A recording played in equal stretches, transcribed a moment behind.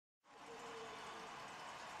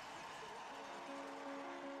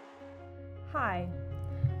Hi,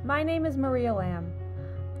 my name is Maria Lamb.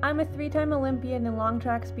 I'm a three-time Olympian in long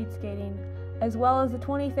track speed skating, as well as the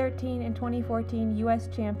 2013 and 2014 U.S.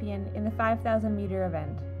 champion in the 5,000 meter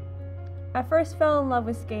event. I first fell in love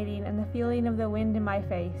with skating and the feeling of the wind in my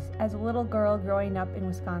face as a little girl growing up in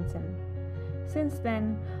Wisconsin. Since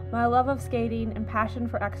then, my love of skating and passion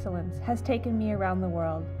for excellence has taken me around the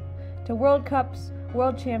world, to World Cups,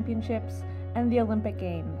 World Championships, and the Olympic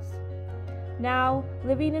Games. Now,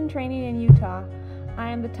 living and training in Utah, I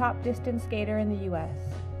am the top distance skater in the U.S.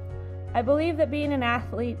 I believe that being an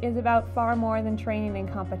athlete is about far more than training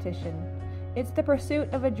and competition. It's the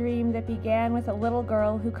pursuit of a dream that began with a little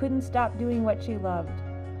girl who couldn't stop doing what she loved.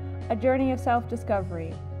 A journey of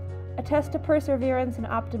self-discovery. A test of perseverance and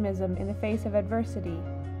optimism in the face of adversity.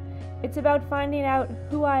 It's about finding out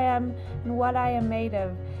who I am and what I am made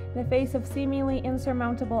of in the face of seemingly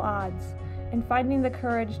insurmountable odds, and finding the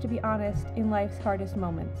courage to be honest in life's hardest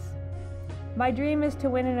moments. My dream is to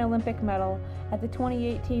win an Olympic medal at the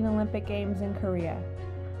 2018 Olympic Games in Korea.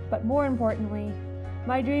 But more importantly,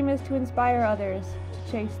 my dream is to inspire others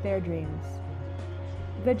to chase their dreams.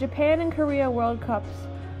 The Japan and Korea World Cups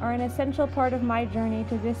are an essential part of my journey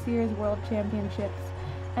to this year's World Championships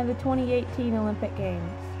and the 2018 Olympic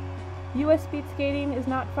Games. U.S. Speed Skating is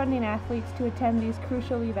not funding athletes to attend these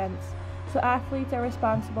crucial events, so athletes are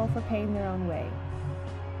responsible for paying their own way.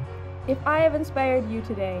 If I have inspired you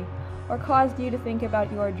today, or caused you to think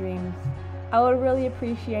about your dreams, I would really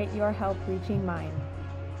appreciate your help reaching mine.